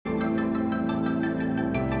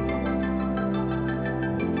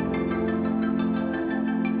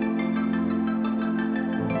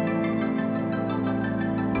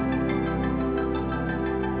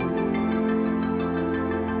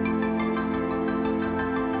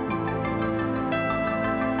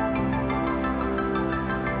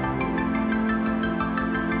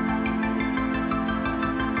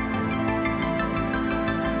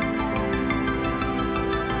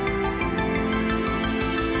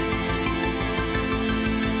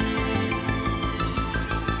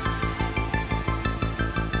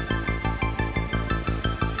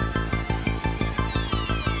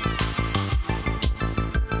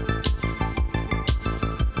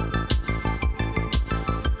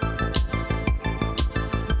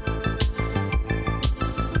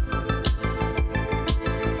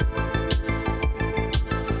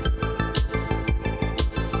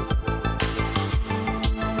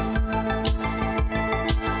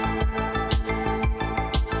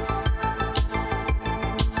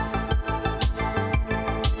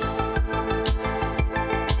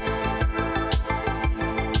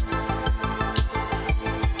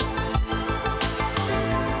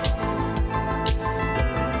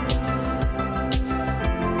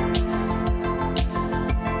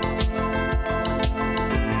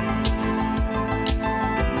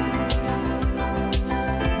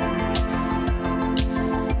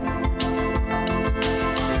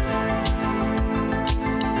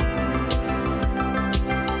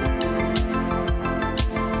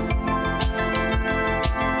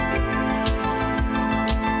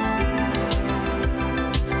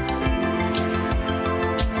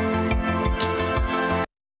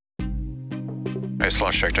Space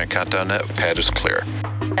launch trajectory and countdown net. Pad is clear.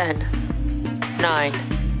 10,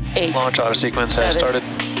 9, 8. Launch auto sequence has started.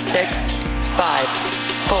 6, 5,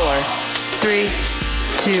 4, 3,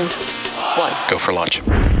 2, 1. Go for launch.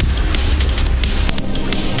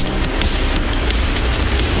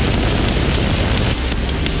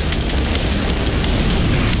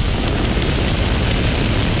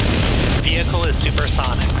 Vehicle is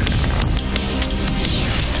supersonic.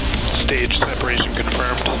 Stage separation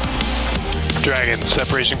confirmed. Dragon,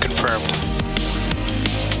 separation confirmed.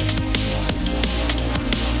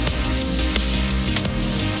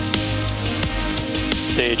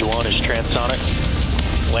 Stage 1 is transonic.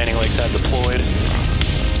 Landing legs have deployed.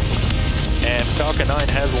 And Falcon 9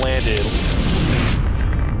 has landed.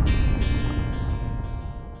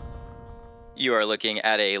 You are looking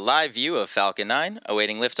at a live view of Falcon 9,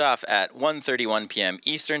 awaiting liftoff at 1:31 p.m.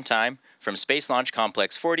 Eastern Time from Space Launch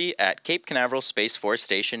Complex 40 at Cape Canaveral Space Force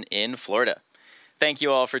Station in Florida. Thank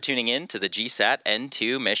you all for tuning in to the GSAT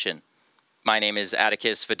N2 mission. My name is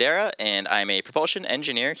Atticus Videra, and I'm a propulsion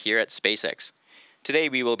engineer here at SpaceX. Today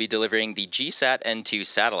we will be delivering the GSAT N2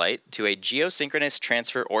 satellite to a geosynchronous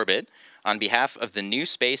transfer orbit on behalf of the New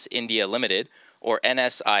Space India Limited, or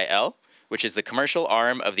NSIL, which is the commercial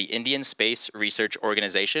arm of the Indian Space Research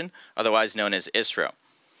Organization, otherwise known as ISRO.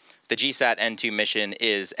 The GSAT N2 mission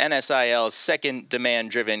is NSIL's second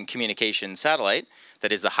demand-driven communication satellite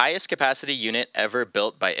that is the highest capacity unit ever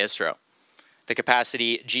built by ISRO. The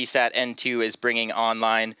capacity GSAT N2 is bringing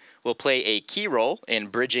online will play a key role in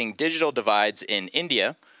bridging digital divides in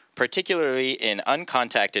India, particularly in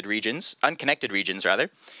unconnected regions,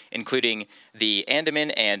 including the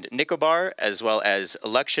Andaman and Nicobar, as well as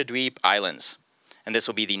Lakshadweep Islands. And this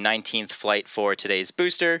will be the 19th flight for today's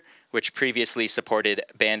booster, which previously supported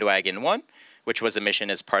Bandwagon 1, which was a mission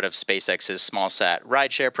as part of SpaceX's SmallSat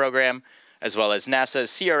rideshare program, as well as NASA's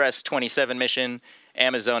CRS-27 mission,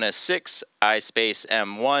 Amazonas 6, iSpace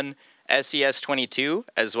M1, SES-22,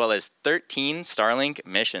 as well as 13 Starlink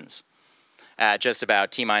missions. At just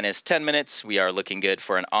about T-minus 10 minutes, we are looking good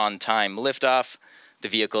for an on-time liftoff. The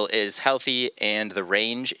vehicle is healthy, and the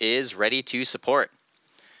range is ready to support.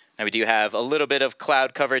 Now, we do have a little bit of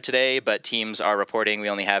cloud cover today, but teams are reporting we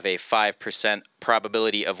only have a 5%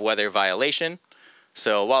 probability of weather violation.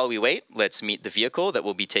 So while we wait, let's meet the vehicle that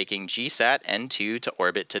will be taking GSAT N2 to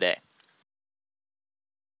orbit today.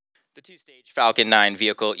 The two-stage Falcon 9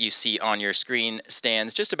 vehicle you see on your screen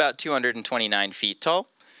stands just about 229 feet tall.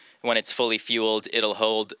 When it's fully fueled, it'll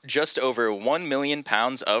hold just over 1 million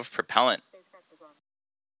pounds of propellant.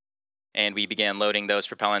 And we began loading those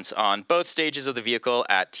propellants on both stages of the vehicle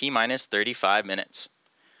at T-minus 35 minutes.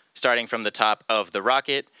 Starting from the top of the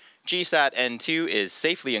rocket, GSAT N2 is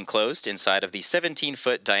safely enclosed inside of the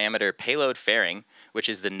 17-foot diameter payload fairing, which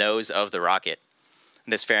is the nose of the rocket.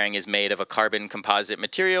 This fairing is made of a carbon composite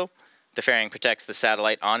material. The fairing protects the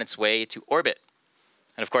satellite on its way to orbit.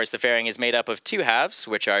 And of course, the fairing is made up of two halves,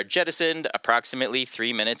 which are jettisoned approximately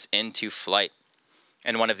 3 minutes into flight.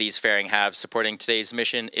 And one of these fairing halves supporting today's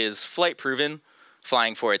mission is flight-proven,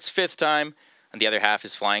 flying for its 5th time, and the other half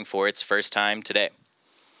is flying for its 1st time today.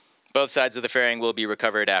 Both sides of the fairing will be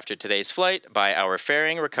recovered after today's flight by our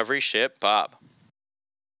fairing recovery ship, Bob.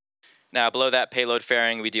 Now, below that payload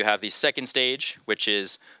fairing, we do have the second stage, which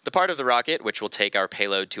is the part of the rocket which will take our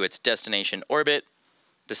payload to its destination orbit.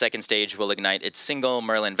 The second stage will ignite its single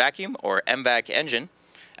Merlin vacuum, or MVAC engine,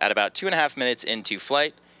 at about 2.5 minutes into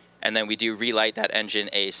flight, and then we do relight that engine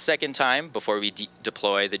a second time before we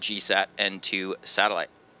deploy the GSAT N2 satellite.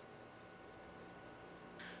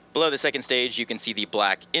 Below the second stage, you can see the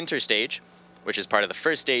black interstage, which is part of the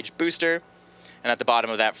first stage booster. And at the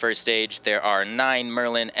bottom of that first stage, there are 9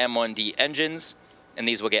 Merlin M1D engines, and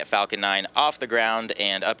these will get Falcon 9 off the ground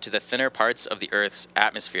and up to the thinner parts of the Earth's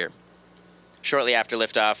atmosphere. Shortly after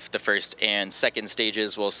liftoff, the first and second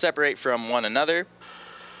stages will separate from one another,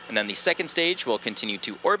 and then the second stage will continue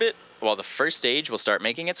to orbit, while the first stage will start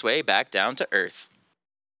making its way back down to Earth.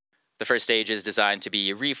 The first stage is designed to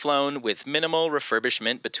be reflown with minimal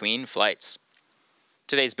refurbishment between flights.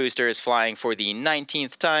 Today's booster is flying for the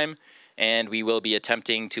 19th time, and we will be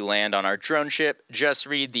attempting to land on our drone ship, Just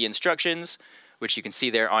Read the Instructions, which you can see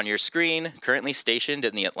there on your screen, currently stationed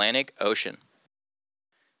in the Atlantic Ocean.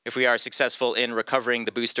 If we are successful in recovering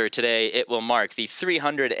the booster today, it will mark the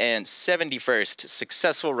 371st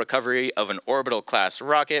successful recovery of an orbital-class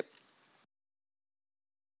rocket.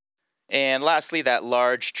 And lastly, that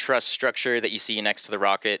large truss structure that you see next to the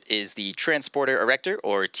rocket is the Transporter Erector,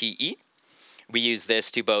 or TE. We use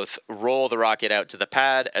this to both roll the rocket out to the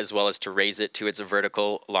pad, as well as to raise it to its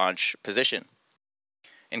vertical launch position.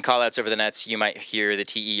 In callouts over the nets, you might hear the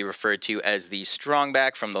TE referred to as the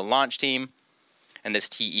strongback from the launch team. And this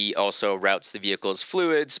TE also routes the vehicle's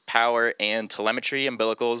fluids, power, and telemetry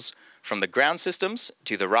umbilicals from the ground systems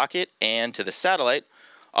to the rocket and to the satellite,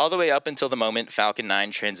 all the way up until the moment Falcon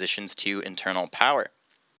 9 transitions to internal power.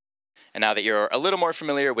 And now that you're a little more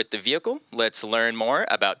familiar with the vehicle, let's learn more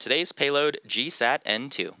about today's payload, GSAT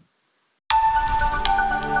N2.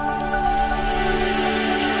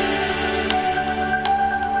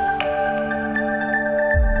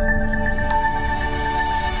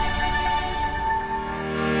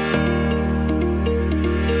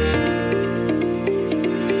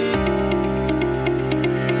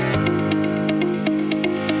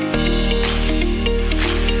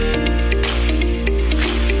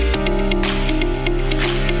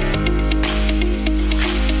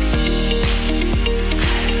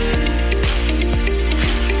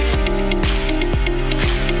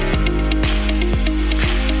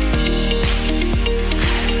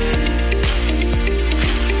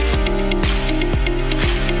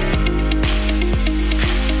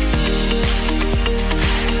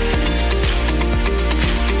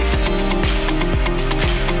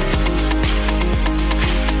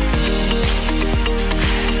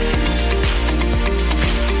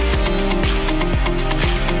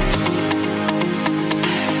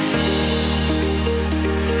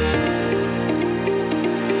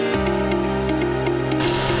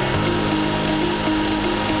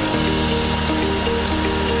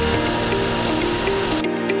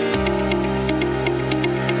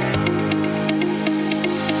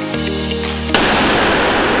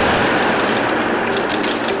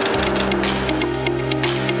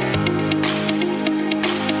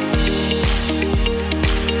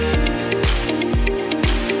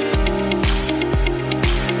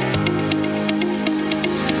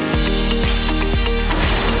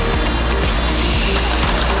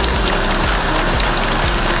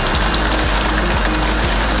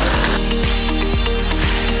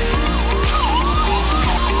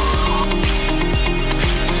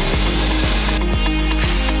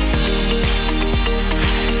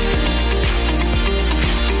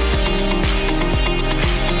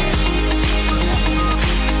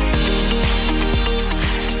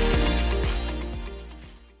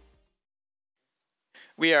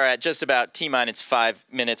 We are at just about T-minus 5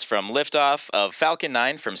 minutes from liftoff of Falcon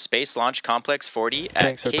 9 from Space Launch Complex 40 at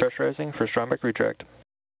Tanks are Cape. pressurizing for strongback retract. You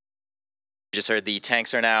just heard the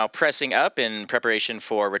tanks are now pressing up in preparation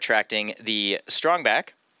for retracting the strongback.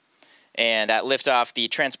 And at liftoff, the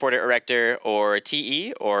transporter erector, or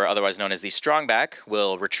TE, or otherwise known as the strongback,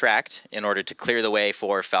 will retract in order to clear the way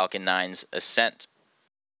for Falcon 9's ascent.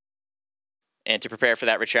 And to prepare for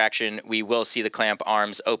that retraction, we will see the clamp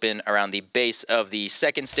arms open around the base of the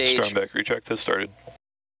second stage. Strongback retract has started.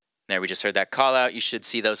 There, we just heard that call out. You should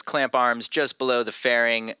see those clamp arms just below the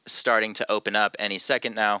fairing starting to open up any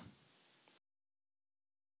second now.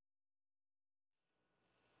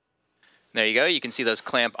 There you go. You can see those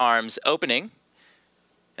clamp arms opening.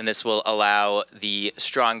 And this will allow the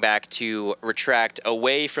strongback to retract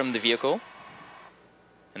away from the vehicle.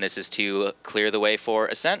 And this is to clear the way for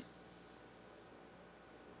ascent.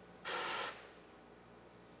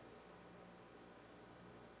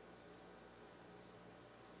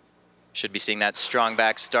 Should be seeing that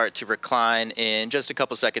strongback start to recline in just a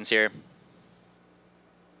couple seconds here.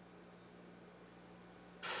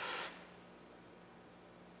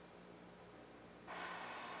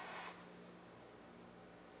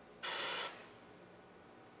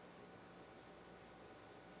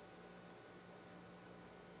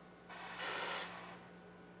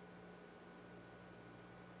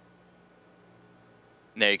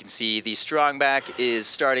 There you can see the strongback is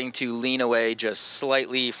starting to lean away just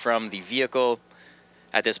slightly from the vehicle.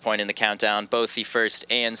 At this point in the countdown, both the first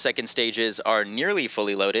and second stages are nearly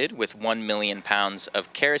fully loaded with 1 million pounds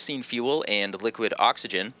of kerosene fuel and liquid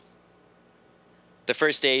oxygen. The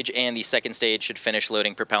first stage and the second stage should finish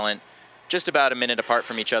loading propellant just about a minute apart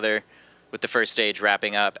from each other, with the first stage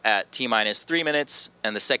wrapping up at T-minus 3 minutes,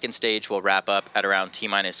 and the second stage will wrap up at around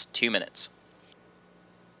T-minus 2 minutes.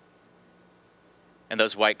 And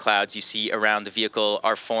those white clouds you see around the vehicle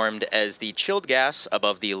are formed as the chilled gas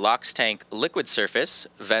above the LOX tank liquid surface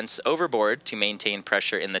vents overboard to maintain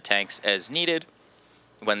pressure in the tanks as needed.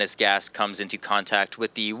 When this gas comes into contact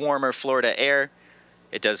with the warmer Florida air,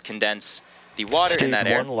 it does condense the water in that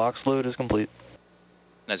air. Stage 1 LOX load is complete.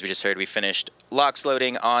 And as we just heard, we finished LOX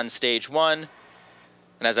loading on stage 1.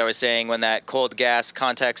 And as I was saying, when that cold gas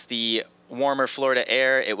contacts the warmer Florida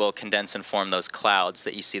air, it will condense and form those clouds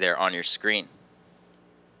that you see there on your screen.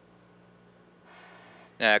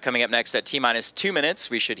 Coming up next at T-minus 2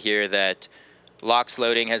 minutes, we should hear that LOX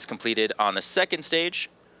loading has completed on the second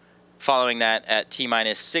stage. Following that, at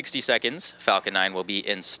T-minus 60 seconds, Falcon 9 will be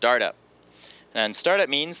in startup. And startup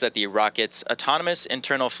means that the rocket's autonomous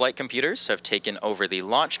internal flight computers have taken over the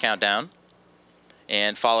launch countdown.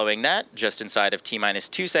 And following that, just inside of T-minus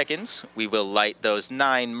 2 seconds, we will light those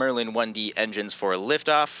 9 Merlin 1D engines for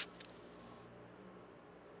liftoff.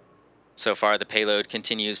 So far, the payload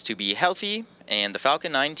continues to be healthy, and the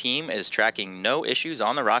Falcon 9 team is tracking no issues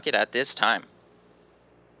on the rocket at this time.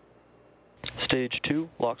 Stage 2,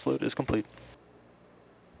 LOX load is complete.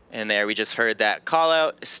 And there we just heard that call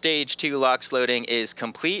out. Stage 2 LOX loading is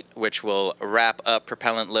complete, which will wrap up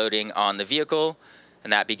propellant loading on the vehicle,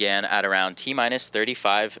 and that began at around T-minus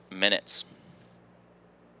 35 minutes.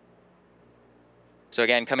 So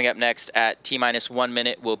again, coming up next at T-minus 1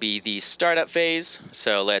 minute will be the startup phase.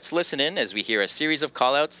 So let's listen in as we hear a series of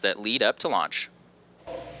callouts that lead up to launch.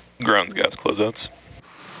 Ground gas closeouts.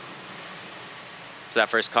 So that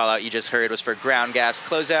first callout you just heard was for ground gas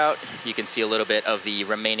closeout. You can see a little bit of the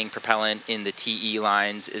remaining propellant in the TE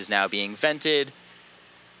lines is now being vented.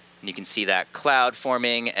 And you can see that cloud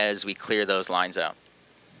forming as we clear those lines out.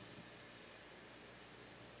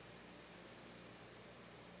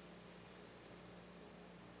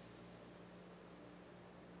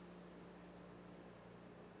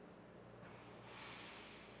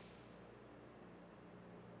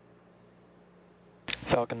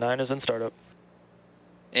 Falcon 9 is in startup.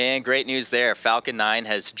 And great news there, Falcon 9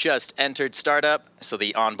 has just entered startup, so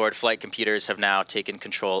the onboard flight computers have now taken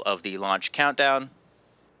control of the launch countdown.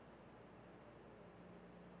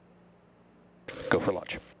 Go for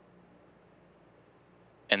launch.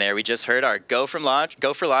 And there we just heard our go for launch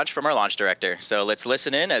from our launch director. So let's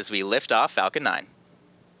listen in as we lift off Falcon 9.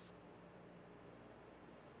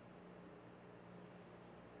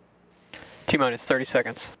 T-minus 30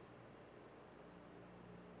 seconds.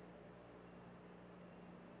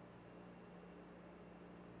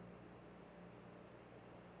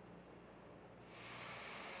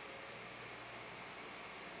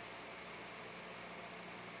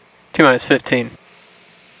 T-minus 15.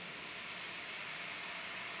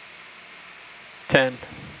 10,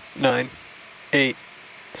 9, 8,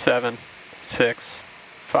 7, 6,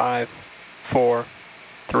 5, 4,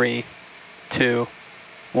 3, 2,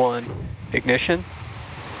 1. Ignition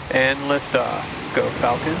and liftoff. Go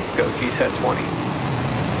Falcon, go GSAT 20.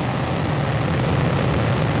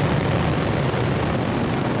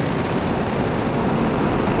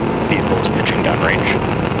 Vehicles pitching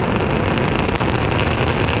downrange.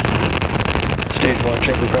 Stage 1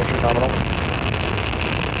 chamber pressure nominal.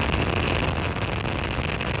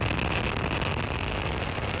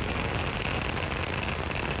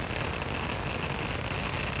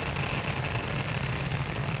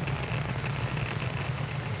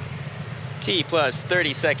 T plus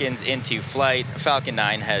 30 seconds into flight, Falcon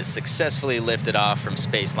 9 has successfully lifted off from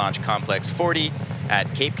Space Launch Complex 40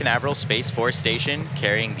 at Cape Canaveral Space Force Station,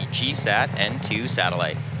 carrying the GSAT N2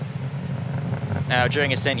 satellite. Now,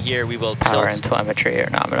 during ascent here, we will Power tilt. and telemetry are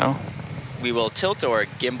nominal. We will tilt or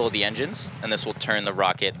gimbal the engines, and this will turn the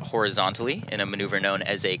rocket horizontally in a maneuver known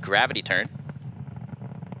as a gravity turn.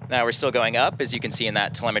 Now we're still going up, as you can see in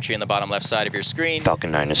that telemetry in the bottom left side of your screen.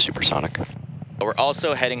 Falcon 9 is supersonic. We're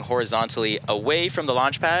also heading horizontally away from the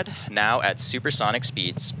launch pad, now at supersonic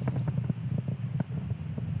speeds.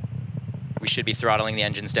 We should be throttling the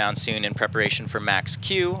engines down soon in preparation for max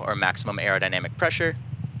Q, or maximum aerodynamic pressure.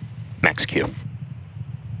 Max Q.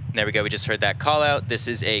 There we go, we just heard that call out. This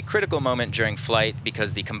is a critical moment during flight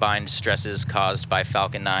because the combined stresses caused by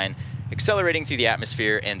Falcon 9 accelerating through the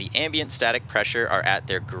atmosphere and the ambient static pressure are at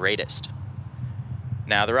their greatest.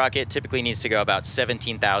 Now, the rocket typically needs to go about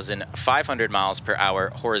 17,500 miles per hour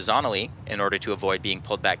horizontally in order to avoid being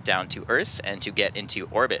pulled back down to Earth and to get into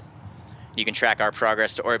orbit. You can track our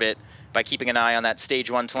progress to orbit by keeping an eye on that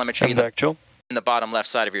stage 1 telemetry in the bottom left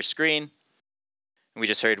side of your screen. We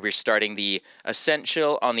just heard we're starting the ascent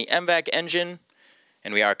chill on the MVAC engine,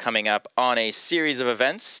 and we are coming up on a series of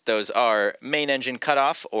events. Those are main engine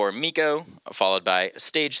cutoff, or MECO, followed by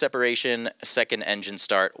stage separation, second engine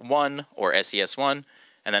start 1, or SES1,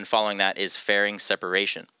 and then following that is fairing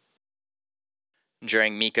separation.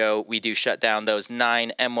 During MECO, we do shut down those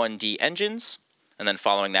 9 M1D engines, and then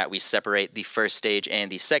following that we separate the first stage and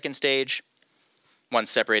the second stage. Once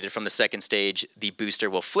separated from the second stage, the booster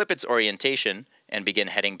will flip its orientation and begin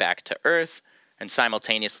heading back to Earth, and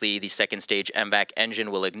simultaneously the second stage MVAC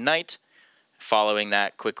engine will ignite. Following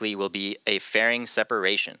that quickly will be a fairing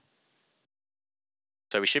separation.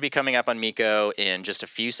 So we should be coming up on MECO in just a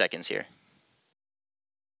few seconds here.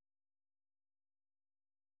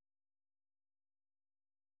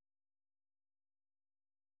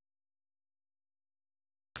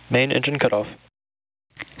 Main engine cutoff.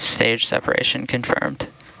 Stage separation confirmed.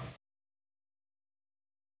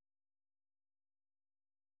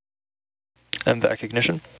 MVAC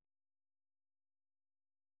ignition.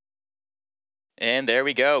 And there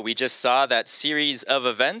we go. We just saw that series of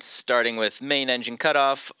events, starting with main engine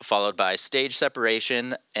cutoff, followed by stage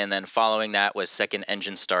separation, and then following that was second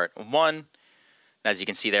engine start 1. As you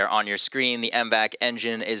can see there on your screen, the MVAC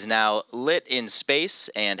engine is now lit in space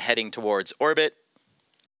and heading towards orbit.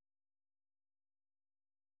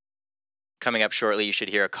 Coming up shortly, you should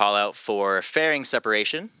hear a call out for fairing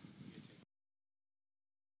separation.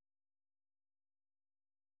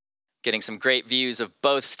 Getting some great views of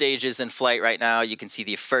both stages in flight right now. You can see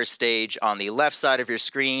the first stage on the left side of your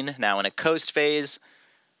screen, now in a coast phase,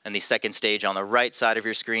 and the second stage on the right side of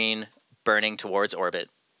your screen, burning towards orbit.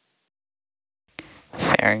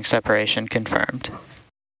 Fairing separation confirmed.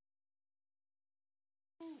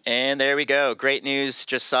 And there we go. Great news.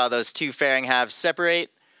 Just saw those two fairing halves separate.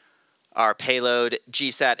 Our payload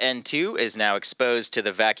GSAT N2 is now exposed to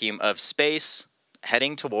the vacuum of space,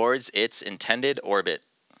 heading towards its intended orbit.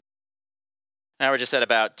 Now we're just at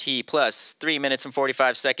about T plus 3 minutes and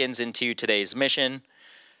 45 seconds into today's mission.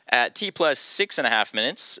 At T plus 6.5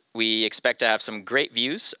 minutes, we expect to have some great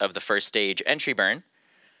views of the first stage entry burn.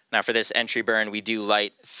 Now for this entry burn, we do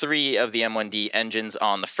light 3 of the M1D engines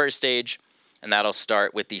on the first stage, and that'll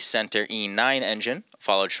start with the center E9 engine,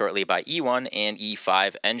 followed shortly by E1 and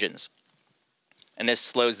E5 engines. And this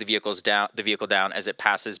slows the vehicle down as it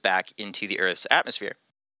passes back into the Earth's atmosphere.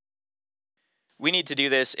 We need to do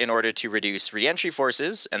this in order to reduce re-entry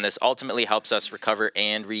forces, and this ultimately helps us recover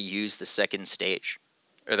and reuse the second stage,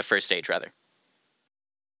 or the first stage rather.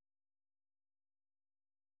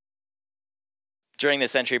 During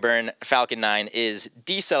this entry burn, Falcon 9 is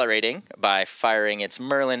decelerating by firing its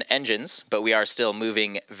Merlin engines, but we are still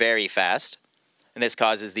moving very fast. And this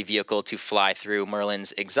causes the vehicle to fly through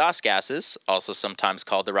Merlin's exhaust gases, also sometimes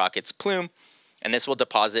called the rocket's plume, and this will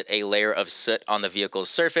deposit a layer of soot on the vehicle's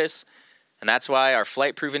surface, and that's why our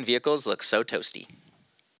flight-proven vehicles look so toasty.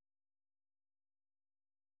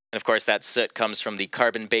 And of course, that soot comes from the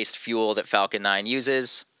carbon-based fuel that Falcon 9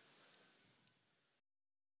 uses.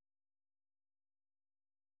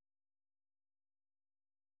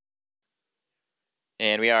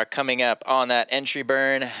 And we are coming up on that entry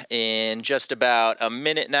burn in just about a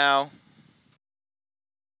minute now.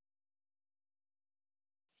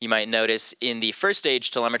 You might notice in the first stage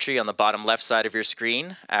telemetry on the bottom left side of your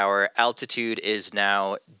screen, our altitude is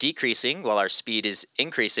now decreasing while our speed is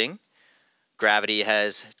increasing. Gravity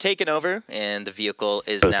has taken over and the vehicle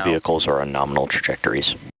is Both now... vehicles are on nominal trajectories.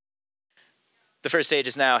 The first stage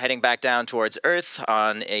is now heading back down towards Earth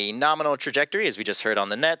on a nominal trajectory, as we just heard on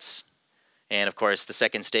the nets. And of course, the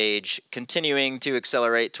second stage continuing to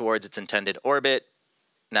accelerate towards its intended orbit,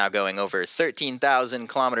 now going over 13,000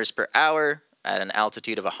 kilometers per hour at an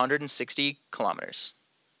altitude of 160 kilometers.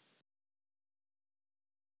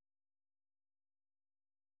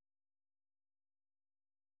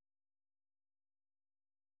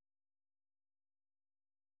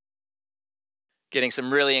 Getting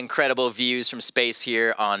some really incredible views from space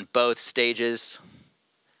here on both stages.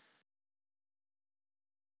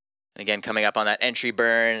 Again, coming up on that entry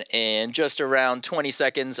burn in just around 20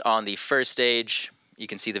 seconds on the first stage. You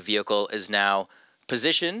can see the vehicle is now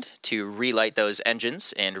positioned to relight those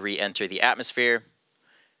engines and re-enter the atmosphere.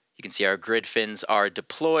 You can see our grid fins are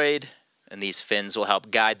deployed, and these fins will help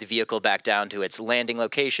guide the vehicle back down to its landing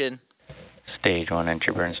location. Stage 1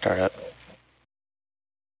 entry burn startup.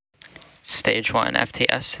 Stage 1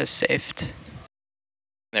 FTS has saved.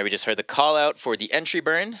 There we just heard the call out for the entry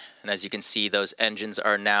burn, and as you can see, those engines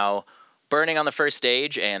are now burning on the first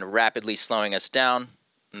stage and rapidly slowing us down,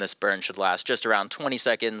 and this burn should last just around 20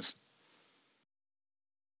 seconds.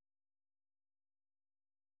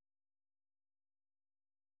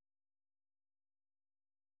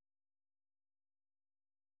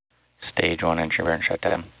 Stage 1 entry burn shut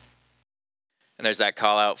down. And there's that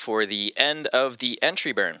call out for the end of the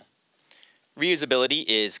entry burn. Reusability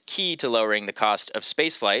is key to lowering the cost of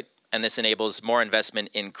spaceflight, and this enables more investment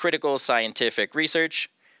in critical scientific research.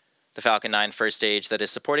 The Falcon 9 first stage that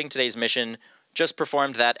is supporting today's mission just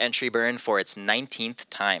performed that entry burn for its 19th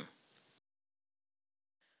time.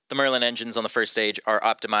 The Merlin engines on the first stage are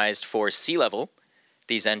optimized for sea level.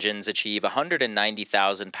 These engines achieve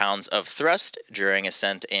 190,000 pounds of thrust during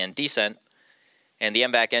ascent and descent, and the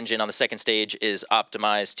MVAC engine on the second stage is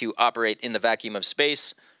optimized to operate in the vacuum of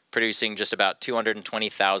space, producing just about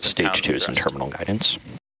 220,000 pounds of thrust. Stage 2 is in terminal guidance.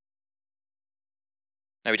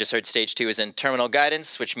 Now we just heard Stage 2 is in terminal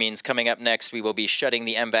guidance, which means coming up next we will be shutting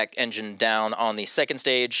the MVAC engine down on the second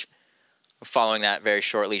stage, Following that very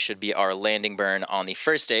shortly should be our landing burn on the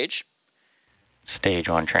first stage. Stage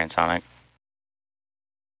 1 transonic.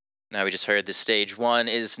 Now we just heard the stage 1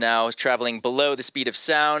 is now traveling below the speed of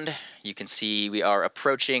sound. You can see we are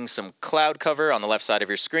approaching some cloud cover on the left side of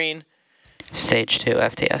your screen. Stage 2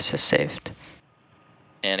 FTS has saved.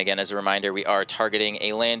 And again, as a reminder, we are targeting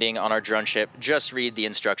a landing on our drone ship. Just read the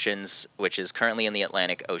instructions, which is currently in the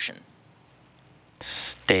Atlantic Ocean.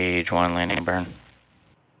 Stage 1 landing burn.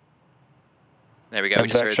 There we go.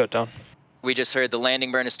 Shutdown. We just heard the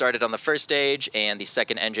landing burn has started on the first stage, and the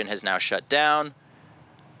second engine has now shut down. You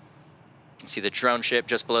can see the drone ship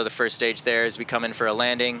just below the first stage there as we come in for a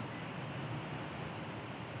landing.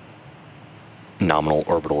 Nominal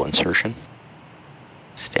orbital insertion.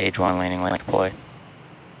 Stage 1 landing light deploy.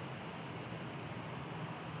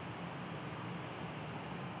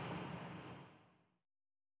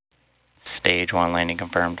 Stage 1 landing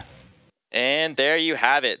confirmed. And there you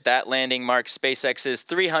have it. That landing marks SpaceX's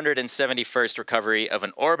 371st recovery of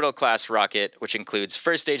an orbital-class rocket, which includes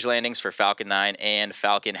first-stage landings for Falcon 9 and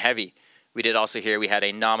Falcon Heavy. We did also hear we had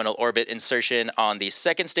a nominal orbit insertion on the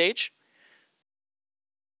second stage.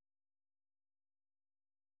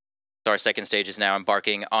 So our second stage is now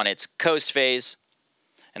embarking on its coast phase.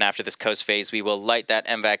 And after this coast phase, we will light that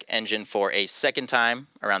MVAC engine for a second time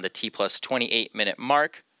around the T+28-minute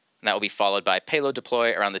mark. And that will be followed by payload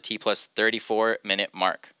deploy around the T+34-minute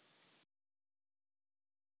mark.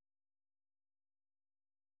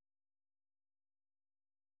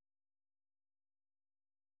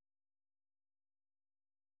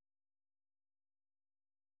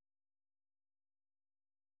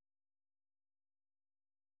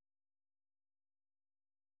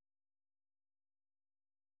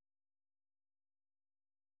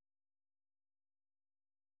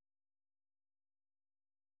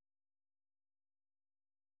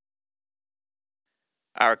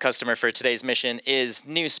 Our customer for today's mission is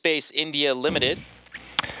New Space India Limited.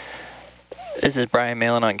 This is Brian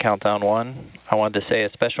Malin on Countdown 1. I wanted to say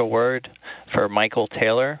a special word for Michael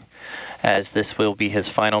Taylor, as this will be his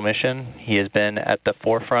final mission. He has been at the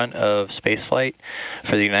forefront of spaceflight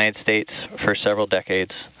for the United States for several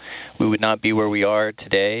decades. We would not be where we are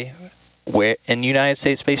today in United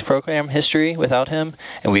States space program history without him,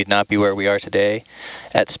 and we'd not be where we are today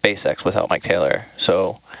at SpaceX without Mike Taylor.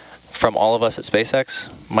 So, from all of us at SpaceX,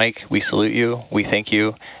 Mike, we salute you, we thank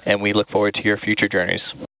you, and we look forward to your future journeys.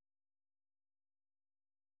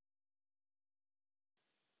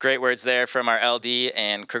 Great words there from our LD,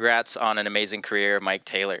 and congrats on an amazing career, Mike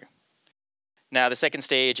Taylor. Now, the second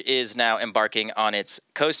stage is now embarking on its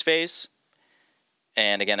coast phase.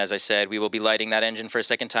 And again, as I said, we will be lighting that engine for a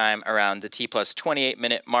second time around the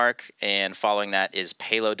T+28-minute mark, and following that is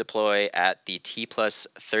payload deploy at the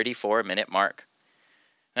T+34-minute mark.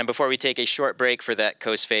 And before we take a short break for that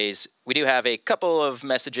coast phase, we do have a couple of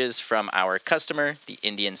messages from our customer, the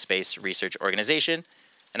Indian Space Research Organization.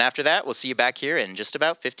 And after that, we'll see you back here in just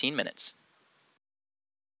about 15 minutes.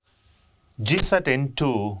 GSAT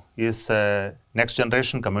N2 is a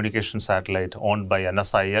next-generation communication satellite owned by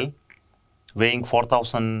NSIL, weighing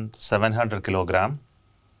 4,700 kilograms,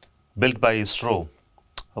 built by ISRO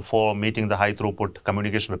for meeting the high-throughput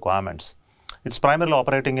communication requirements. It's primarily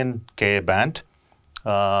operating in Ka band,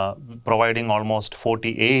 providing almost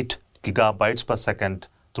 48 gigabytes per second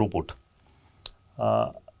throughput.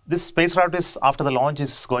 This spacecraft is, after the launch,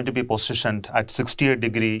 is going to be positioned at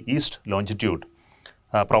 68° east longitude,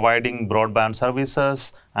 providing broadband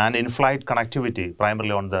services and in-flight connectivity,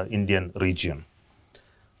 primarily on the Indian region.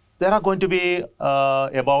 There are going to be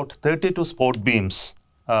about 32 sport beams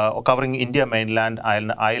covering India mainland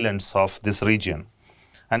and islands of this region.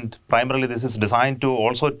 And primarily this is designed to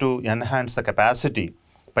also to enhance the capacity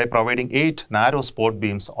by providing 8 narrow sport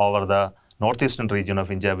beams over the northeastern region of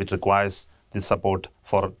India, which requires this support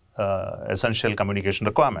for essential communication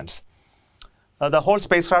requirements. The whole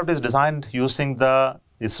spacecraft is designed using the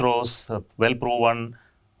ISRO's well-proven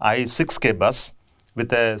I-6K bus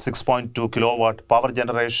with a 6.2 kilowatt power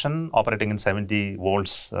generation operating in 70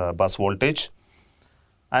 volts bus voltage.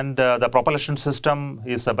 And the propulsion system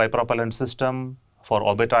is a bipropellant system for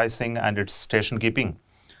orbitizing and its station keeping.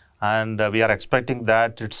 And we are expecting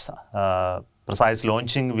that its precise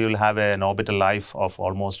launching, we will have an orbital life of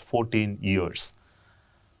almost 14 years.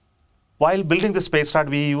 While building the spacecraft,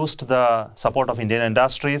 we used the support of Indian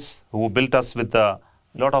industries who built us with a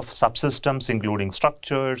lot of subsystems, including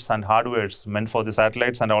structures and hardwares meant for the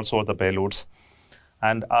satellites and also the payloads.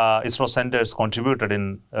 And ISRO centers contributed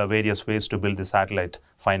in various ways to build the satellite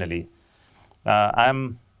finally.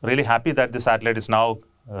 I'm really happy that the satellite is now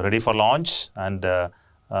ready for launch and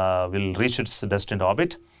will reach its destined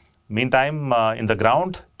orbit. Meantime, in the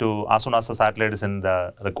ground, as soon as the satellite is in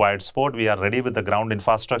the required spot, we are ready with the ground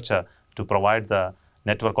infrastructure to provide the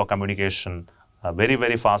network or communication very,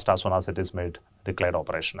 very fast as soon as it is declared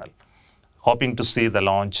operational. Hoping to see the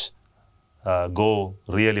launch go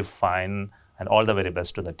really fine, and all the very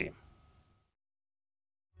best to the team.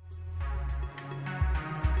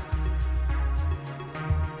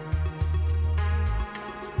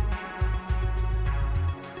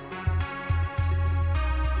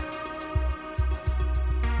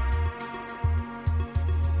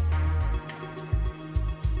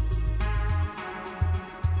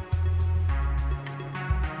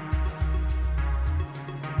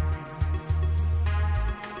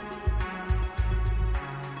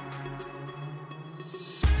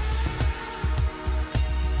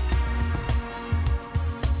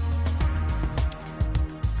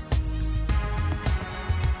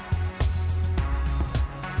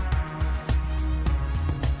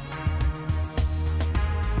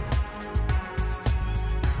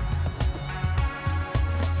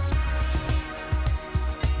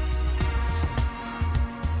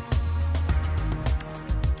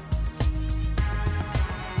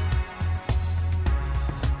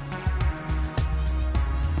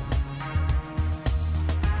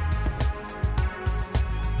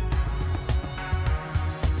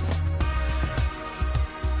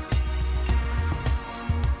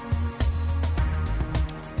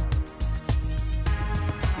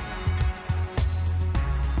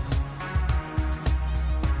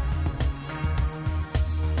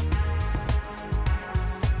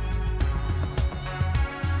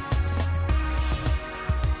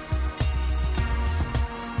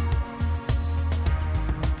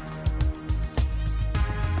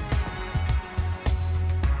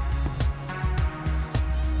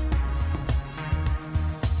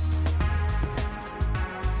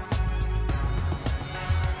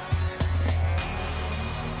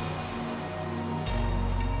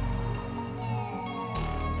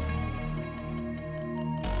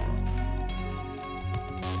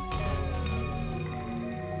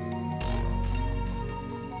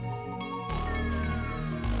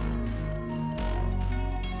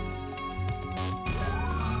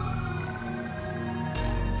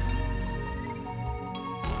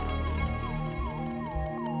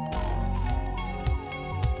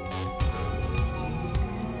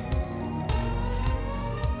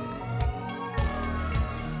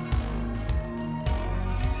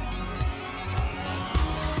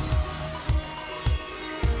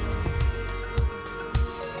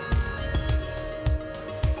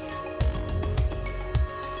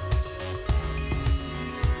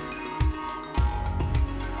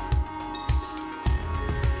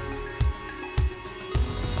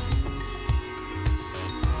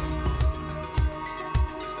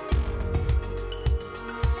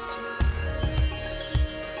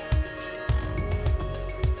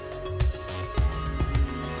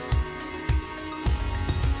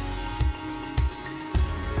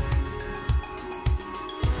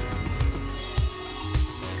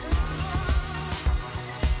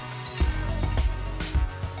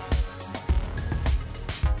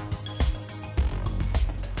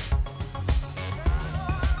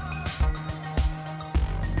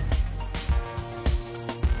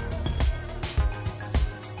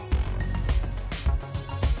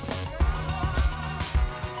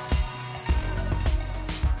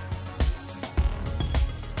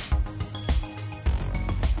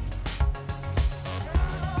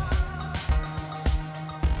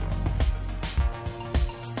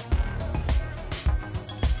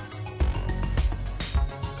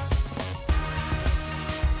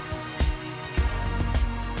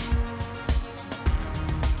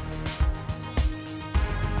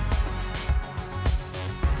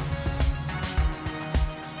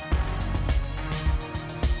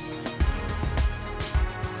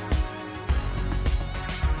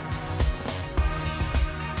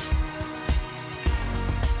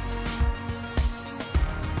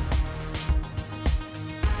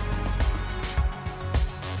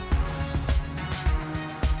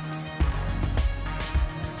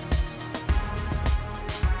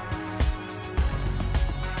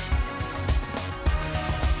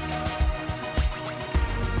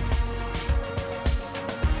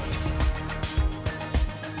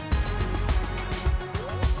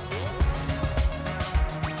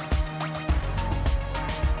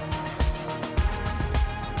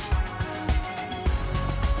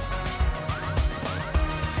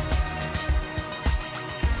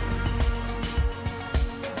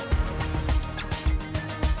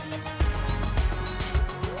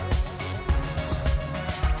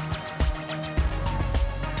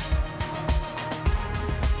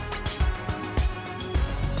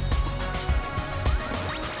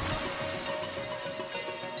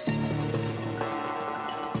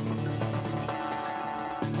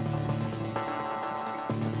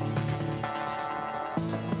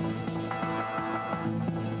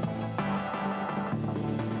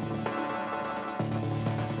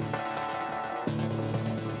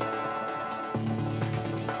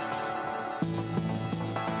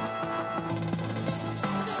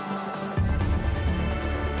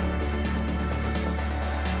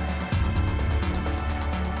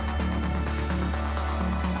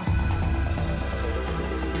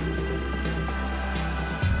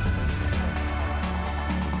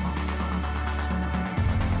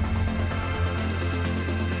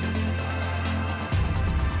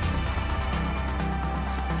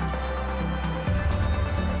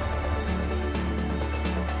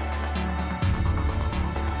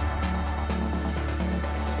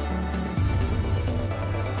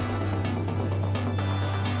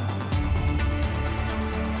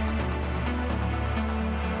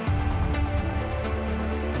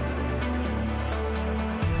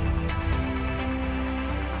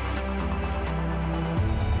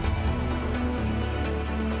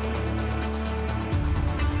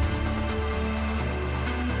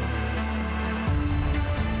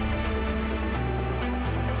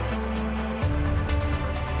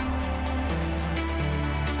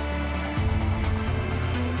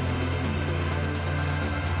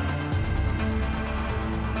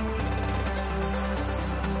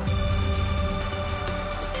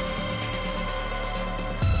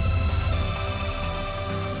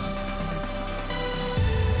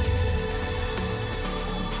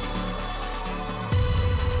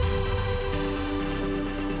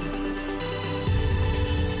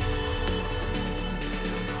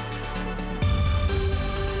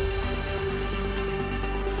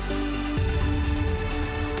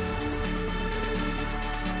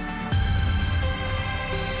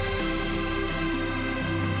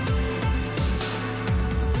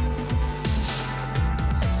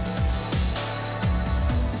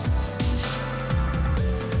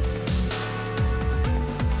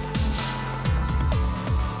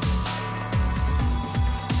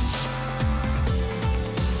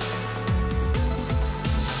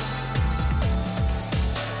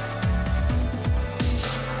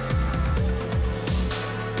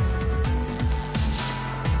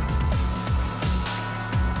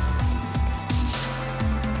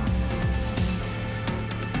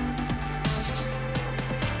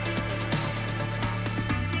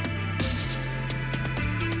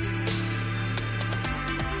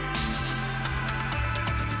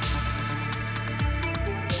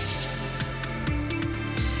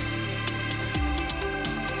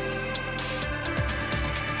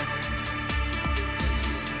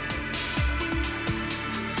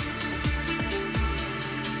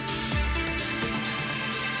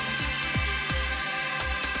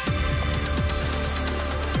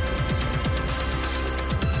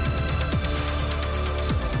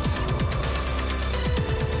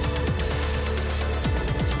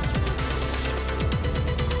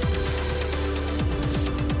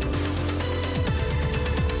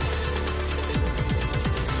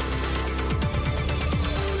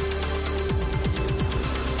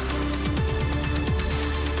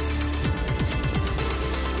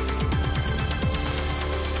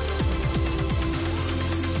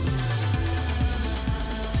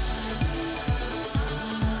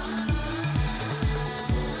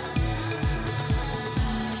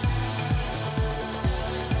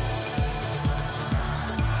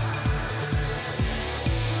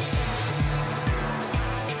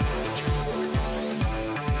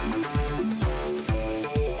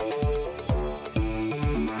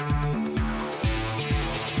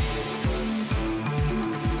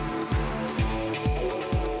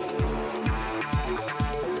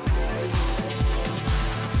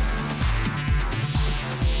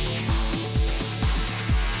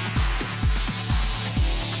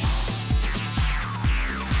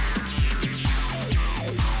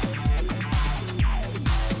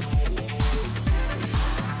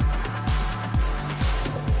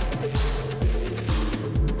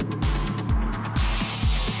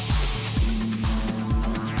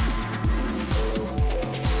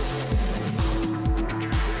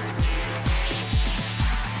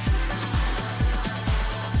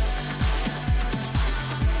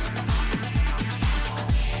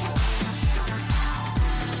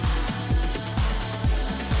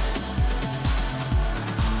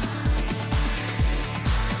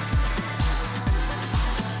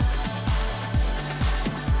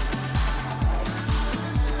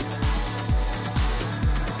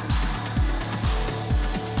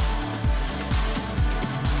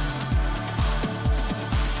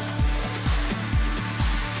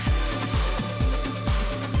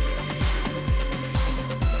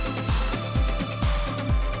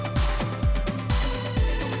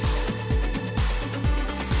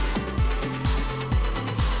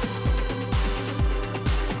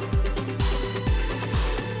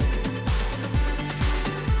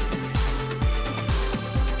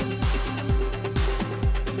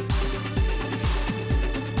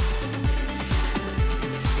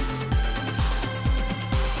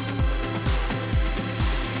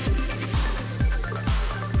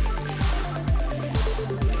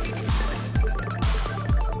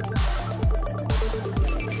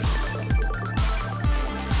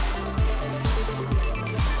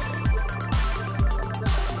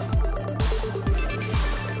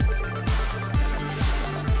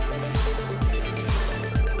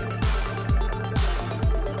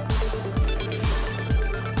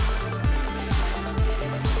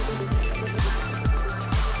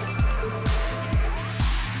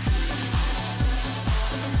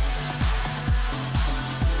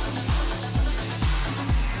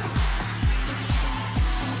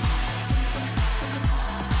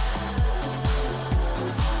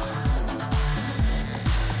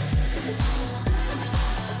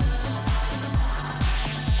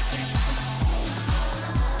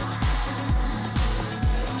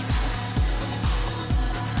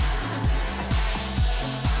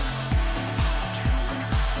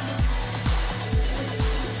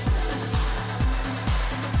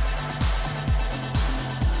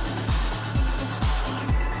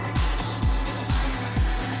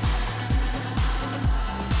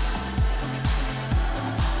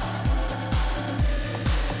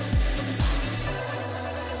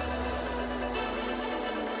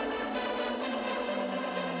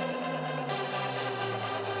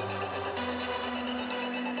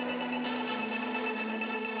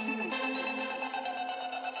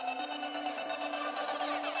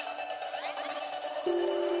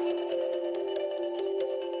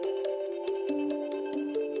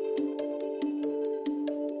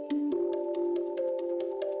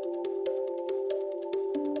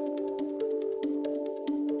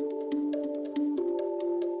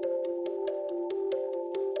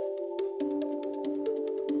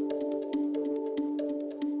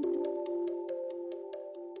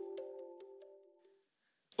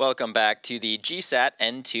 Welcome back to the GSAT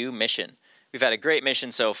N2 mission. We've had a great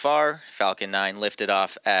mission so far. Falcon 9 lifted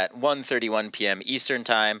off at 1:31 p.m. Eastern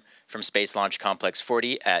Time from Space Launch Complex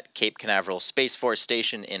 40 at Cape Canaveral Space Force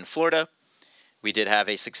Station in Florida. We did have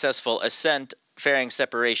a successful ascent, fairing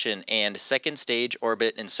separation, and second stage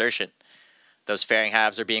orbit insertion. Those fairing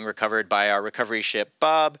halves are being recovered by our recovery ship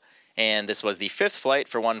Bob, and this was the 5th flight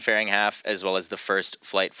for one fairing half as well as the 1st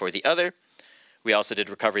flight for the other. We also did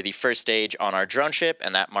recover the 1st stage on our drone ship,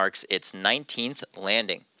 and that marks its 19th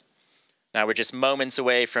landing. Now we're just moments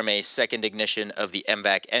away from a second ignition of the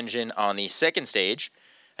MVAC engine on the 2nd stage,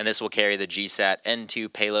 and this will carry the GSAT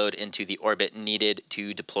N2 payload into the orbit needed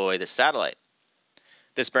to deploy the satellite.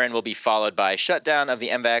 This burn will be followed by shutdown of the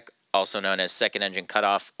MVAC, also known as second engine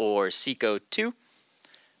cutoff or SECO 2.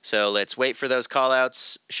 So let's wait for those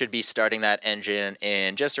callouts. Should be starting that engine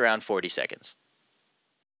in just around 40 seconds.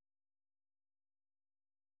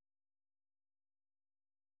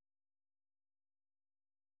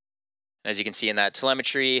 As you can see in that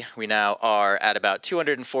telemetry, we now are at about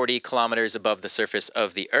 240 kilometers above the surface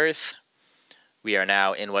of the Earth. We are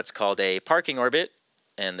now in what's called a parking orbit,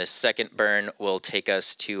 and this second burn will take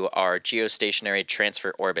us to our geostationary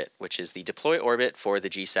transfer orbit, which is the deploy orbit for the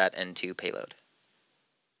GSAT N2 payload.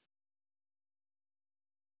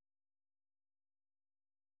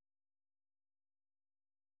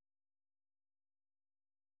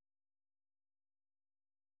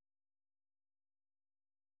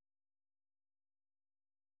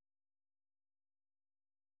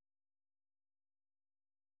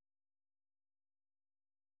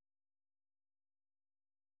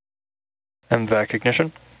 MVAC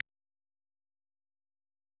ignition.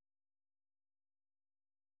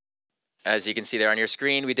 As you can see there on your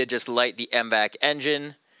screen, we did just light the MVAC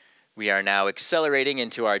engine. We are now accelerating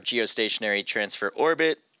into our geostationary transfer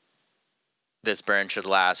orbit. This burn should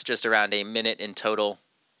last just around a minute in total.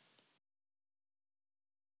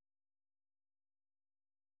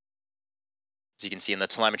 As you can see in the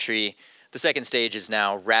telemetry, the second stage is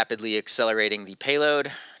now rapidly accelerating the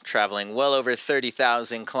payload, traveling well over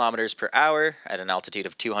 30,000 kilometers per hour at an altitude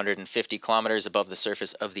of 250 kilometers above the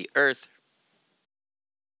surface of the Earth.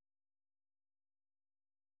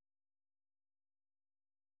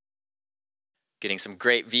 Getting some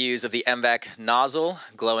great views of the MVAC nozzle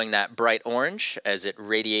glowing that bright orange as it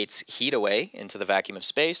radiates heat away into the vacuum of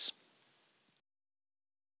space.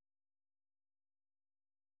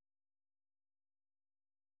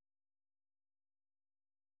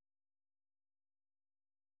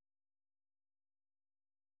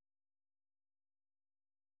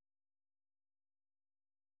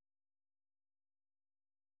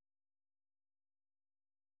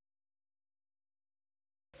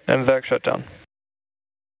 MVAC shutdown.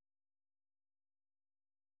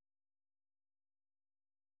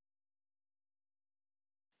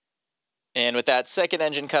 And with that second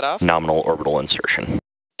engine cutoff, Nominal orbital insertion.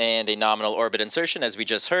 and a nominal orbit insertion, as we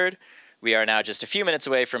just heard, we are now just a few minutes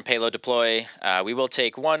away from payload deploy. We will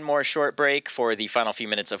take one more short break for the final few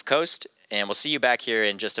minutes of coast, and we'll see you back here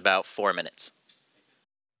in just about 4 minutes.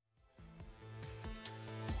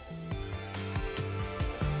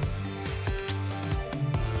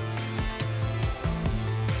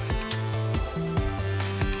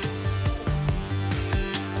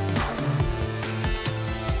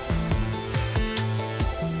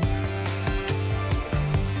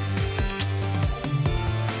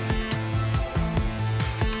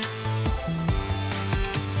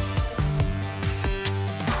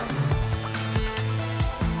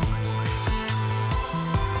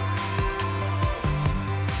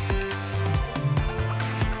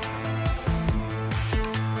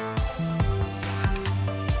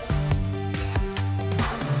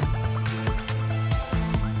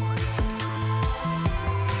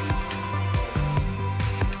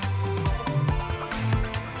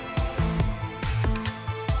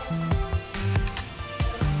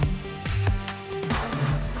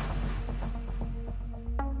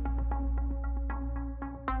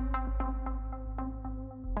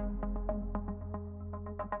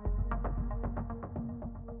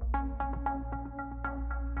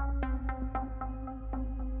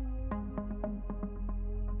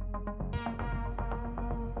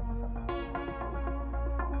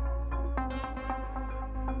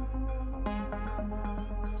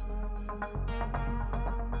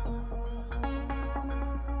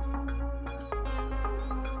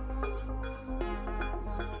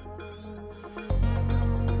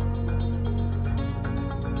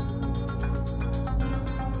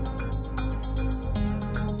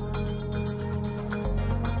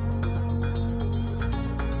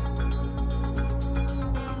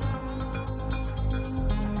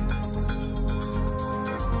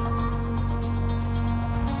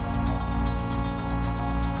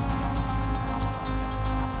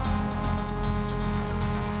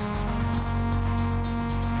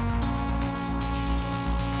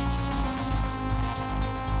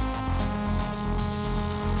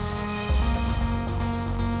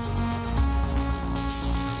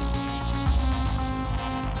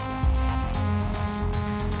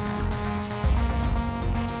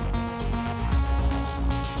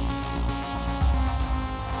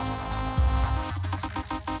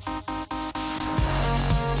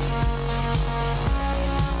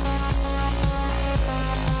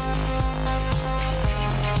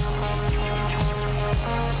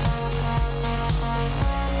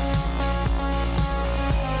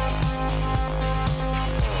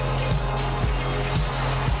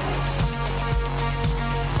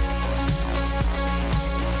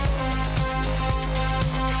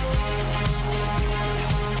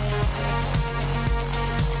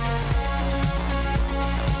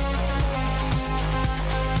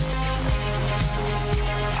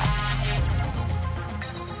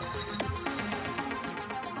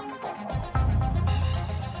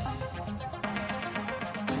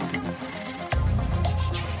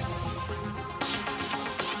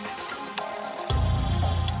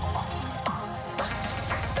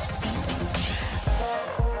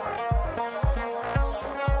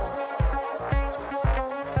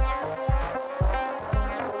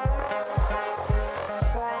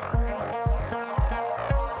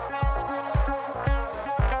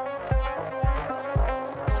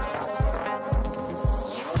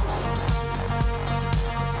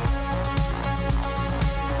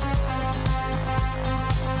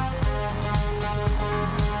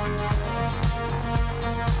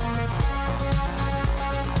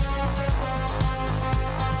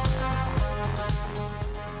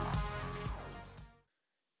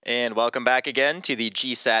 And welcome back again to the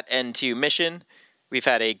GSAT N2 mission. We've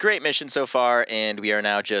had a great mission so far, and we are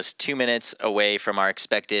now just 2 minutes away from our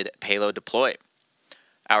expected payload deploy.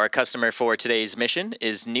 Our customer for today's mission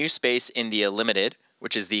is New Space India Limited,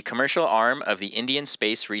 which is the commercial arm of the Indian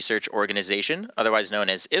Space Research Organization, otherwise known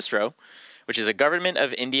as ISRO, which is a Government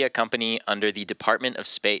of India company under the Department of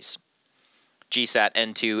Space. GSAT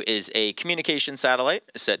N2 is a communication satellite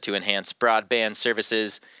set to enhance broadband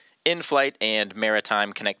services, in-flight and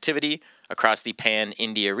maritime connectivity across the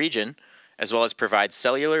Pan-India region, as well as provide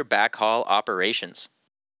cellular backhaul operations.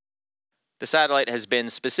 The satellite has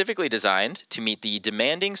been specifically designed to meet the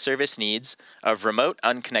demanding service needs of remote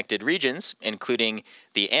unconnected regions, including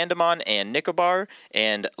the Andaman and Nicobar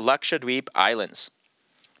and Lakshadweep Islands.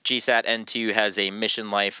 GSAT N2 has a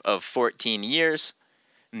mission life of 14 years,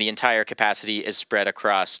 and the entire capacity is spread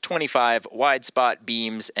across 25 wide spot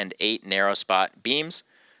beams and 8 narrow spot beams,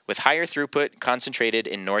 with higher throughput concentrated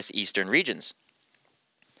in northeastern regions.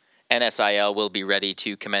 NSIL will be ready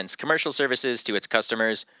to commence commercial services to its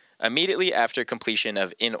customers immediately after completion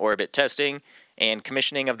of in-orbit testing and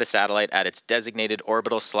commissioning of the satellite at its designated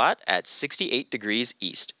orbital slot at 68 degrees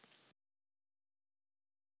east.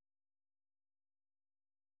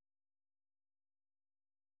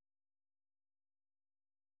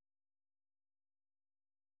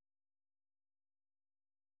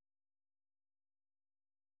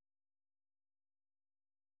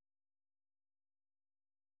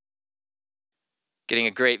 Getting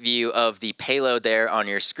a great view of the payload there on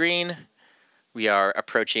your screen. We are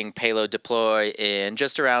approaching payload deploy in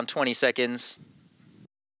just around 20 seconds.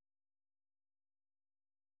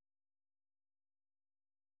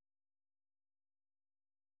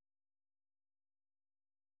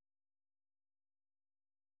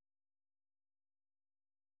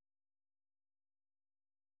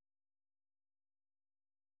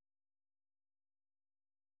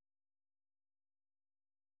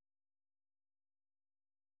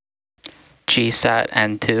 GSAT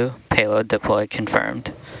N2, payload deploy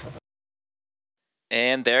confirmed.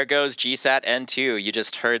 And there goes GSAT N2. You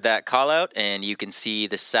just heard that call out, and you can see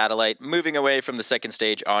the satellite moving away from the second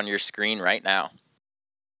stage on your screen right now.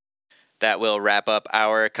 That will wrap up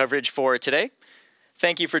our coverage for today.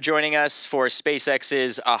 Thank you for joining us for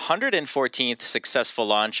SpaceX's 114th successful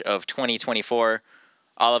launch of 2024.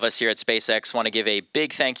 All of us here at SpaceX want to give a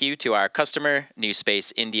big thank you to our customer, New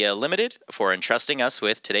Space India Limited, for entrusting us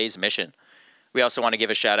with today's mission. We also want to give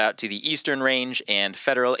a shout out to the Eastern Range and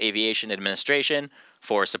Federal Aviation Administration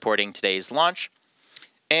for supporting today's launch.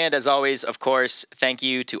 And as always, of course, thank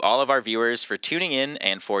you to all of our viewers for tuning in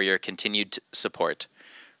and for your continued support.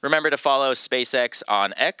 Remember to follow SpaceX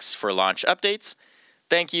on X for launch updates.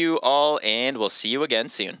 Thank you all, and we'll see you again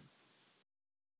soon.